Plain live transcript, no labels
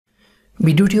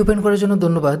ভিডিওটি ওপেন করার জন্য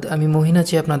ধন্যবাদ। আমি মহিন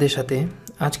আছি আপনাদের সাথে।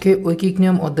 আজকে ঐকিক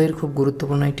নিয়ম অধ্যায়ের খুব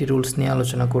গুরুত্বপূর্ণ একটি রুলস নিয়ে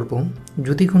আলোচনা করব।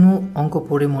 যদি কোনো অঙ্ক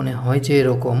পড়ে মনে হয় যে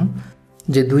এরকম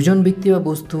যে দুইজন ব্যক্তি বা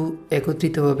বস্তু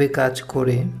একত্রিতভাবে কাজ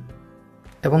করে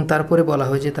এবং তারপরে বলা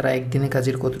হয় যে তারা একদিনে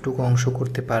কাজের কতটুকু অংশ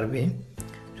করতে পারবে,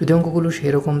 যদি অঙ্কগুলো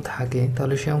সেরকম থাকে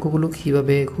তাহলে সেই অঙ্কগুলো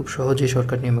কীভাবে খুব সহজে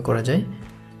শর্টকাট নিয়মে করা যায়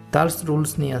তার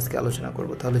রুলস নিয়ে আজকে আলোচনা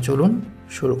করব। তাহলে চলুন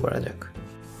শুরু করা যাক।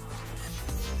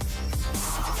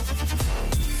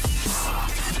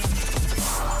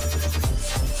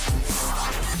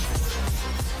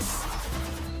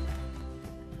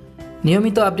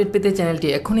 নিয়মিত আপডেট পেতে চ্যানেলটি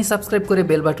এখনই সাবস্ক্রাইব করে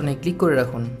বেল বাটনে ক্লিক করে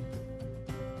রাখুন।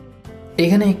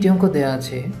 এখানে একটি অঙ্ক দেওয়া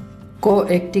আছে, ক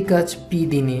একটি কাজ পি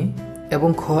দিনে এবং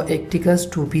খ একটি কাজ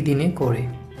 2p দিনে করে,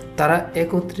 তারা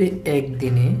একত্রে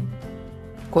একদিনে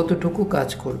কতটুকু কাজ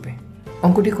করবে।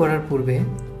 অঙ্কটি করার পূর্বে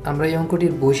আমরা এই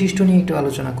অঙ্কটির বৈশিষ্ট্য নিয়ে একটু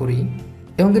আলোচনা করি।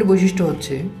 এই অঙ্কের বৈশিষ্ট্য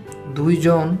হচ্ছে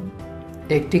দুইজন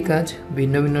একটি কাজ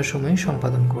ভিন্ন ভিন্ন সময়ে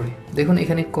সম্পাদন করে। দেখুন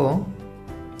এখানে ক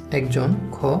একজন,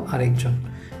 খ আরেকজন।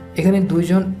 এখানে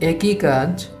দুইজন একই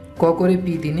কাজ ক করে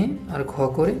পি দিনে আর খ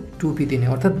করে 2p দিনে,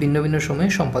 অর্থাৎ ভিন্ন ভিন্ন সময়ে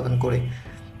সম্পাদন করে।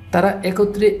 তারা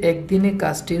একত্রে একদিনে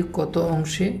কাজটির কত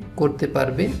অংশে করতে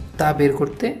পারবে তা বের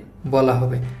করতে বলা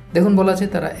হবে। দেখুন বলা আছে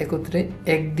তারা একত্রে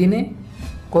একদিনে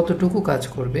কতটুকু কাজ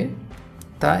করবে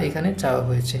তা এখানে চাওয়া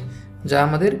হয়েছে, যা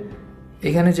আমাদের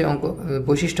এখানে যে অঙ্ক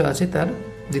বৈশিষ্ট্য আছে তার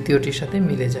দ্বিতীয়টির সাথে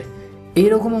মিলে যায়। এই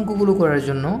রকম অঙ্কগুলো করার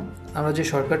জন্য আমরা যে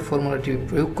শর্টকাট ফর্মুলাটি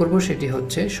প্রয়োগ করব সেটি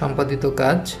হচ্ছে সম্পাদিত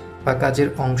কাজ বা কাজের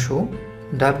অংশ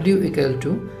W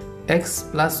 = x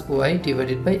 + y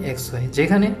 / xy,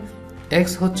 যেখানে x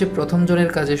হচ্ছে প্রথম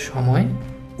জনের কাজের সময়,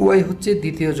 y হচ্ছে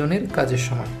দ্বিতীয় জনের কাজের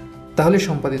সময়। তাহলে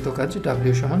সম্পাদিত কাজ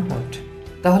W = হোয়াট।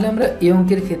 তাহলে আমরা এই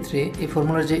অঙ্কের ক্ষেত্রে এই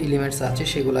ফর্মুলার যে এলিমেন্টস আছে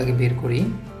সেগুলো আগে বের করি।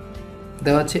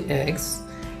 দেওয়া আছে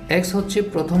x হচ্ছে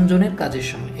প্রথম জনের কাজের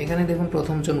সময়। এখানে দেখুন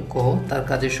প্রথম জন ক, তার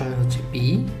কাজের সময় হচ্ছে p।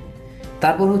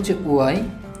 তারপর হচ্ছে y,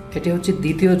 এটি হচ্ছে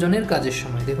দ্বিতীয় জনের কাজের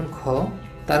সময়। দেখুন খ,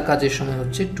 তার কাজের সময়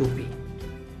হচ্ছে 2p।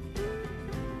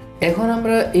 এখন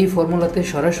আমরা এই ফর্মুলাতে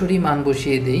সরাসরি মান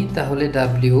বসিয়ে দিই। তাহলে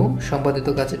W সম্পাদিত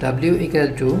কাজে W =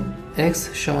 x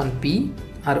 = p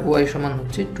আর y সমান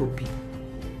হচ্ছে 2p,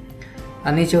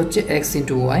 আর নিচে হচ্ছে x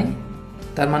 × y,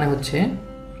 তার মানে হচ্ছে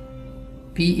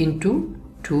p ×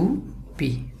 2p।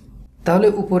 তাহলে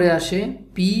উপরে আসে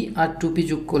p আর 2p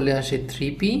যোগ করলে আসে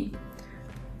 3p,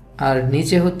 আর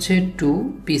নিচে হচ্ছে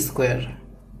 2p²।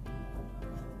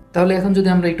 তাহলে এখন যদি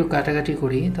আমরা একটু কাটাকাটি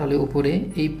করি তাহলে উপরে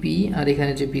এই p আর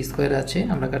এখানে যে p² আছে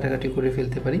আমরা কাটাকাটি করে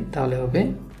ফেলতে পারি। তাহলে হবে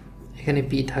এখানে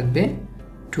p থাকবে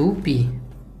 2p।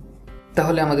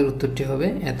 তাহলে আমাদের উত্তরটি হবে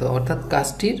এত, অর্থাৎ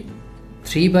কাজটির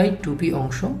 3/2p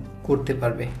অংশ করতে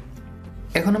পারবে।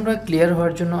 এখন আমরা ক্লিয়ার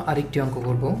হওয়ার জন্য আরেকটি অঙ্ক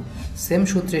করব সেম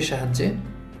সূত্রের সাহায্যে।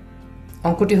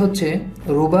 অঙ্কটি হচ্ছে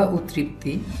রোবা ও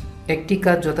তৃপ্তি একটি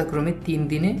কাজ যথাক্রমে 3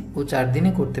 দিনে ও 4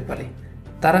 দিনে করতে পারে,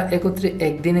 তারা একত্রে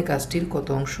একদিনে কাজটির কত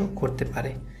অংশ করতে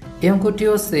পারে। এই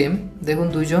অঙ্কটিও সেম। দেখুন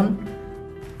দুইজন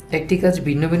একটি কাজ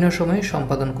ভিন্ন ভিন্ন সময়ে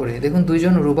সম্পাদন করে। দেখুন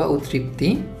দুইজন রোবা ও তৃপ্তি,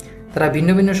 তারা ভিন্ন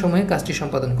ভিন্ন সময়ে কাজটি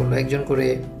সম্পাদন করলো, একজন করে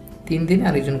 3 দিনে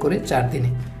আর একজন করে 4 দিনে,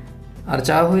 আর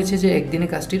চাওয়া হয়েছে যে একদিনে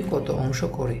কাজটির কত অংশ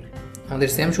করে। আমাদের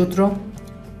সেম সূত্র,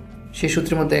 সেই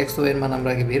সূত্রের মধ্যে x ও এর মান আমরা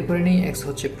আগে বের করে নিই। x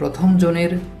হচ্ছে প্রথম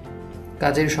জনের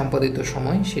কাজের সম্পাদিত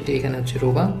সময়, সেটি এখানে হচ্ছে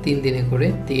রোবা 3 দিনে করে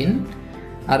 3,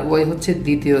 আর y হচ্ছে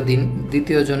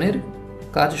দ্বিতীয় জনের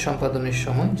কাজ সম্পাদনের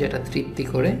সময়, যেটা তৃপ্তি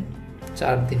করে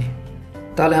 4 দিনে।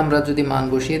 তাহলে আমরা যদি মান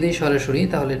বসিয়ে দিই সরাসরি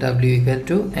তাহলে W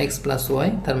 = x + y,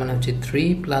 তার মানে হচ্ছে 3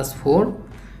 + 4,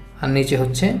 আর নিচে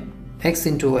হচ্ছে x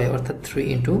 × y অর্থাৎ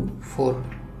 3 × 4।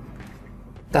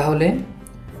 তাহলে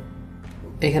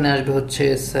এখানে আসবে হচ্ছে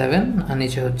 7 আর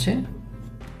নিচে হচ্ছে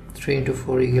 3 ×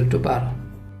 4 = 12।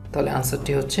 তাহলে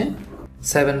আনসারটি হচ্ছে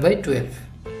 7/12।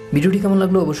 ভিডিওটি কেমন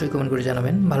লাগলো অবশ্যই কমেন্ট করে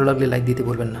জানাবেন। ভালো লাগলে লাইক দিতে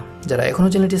ভুলবেন না। যারা এখনও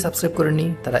চ্যানেলটি সাবস্ক্রাইব করেননি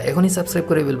তারা এখনই সাবস্ক্রাইব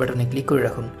করে বেল বাটনে ক্লিক করে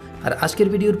রাখুন। আর আজকের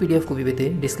ভিডিওর PDF কপি পেতে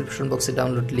ডিসক্রিপশন বক্সে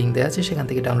ডাউনলোড লিঙ্ক দেওয়া আছে, সেখান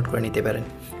থেকে ডাউনলোড করে নিতে পারেন।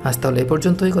 আজ তাহলে এ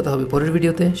পর্যন্তই, কথা হবে পরের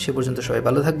ভিডিওতে। সে পর্যন্ত সবাই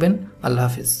ভালো থাকবেন। আল্লাহ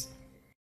হাফিজ।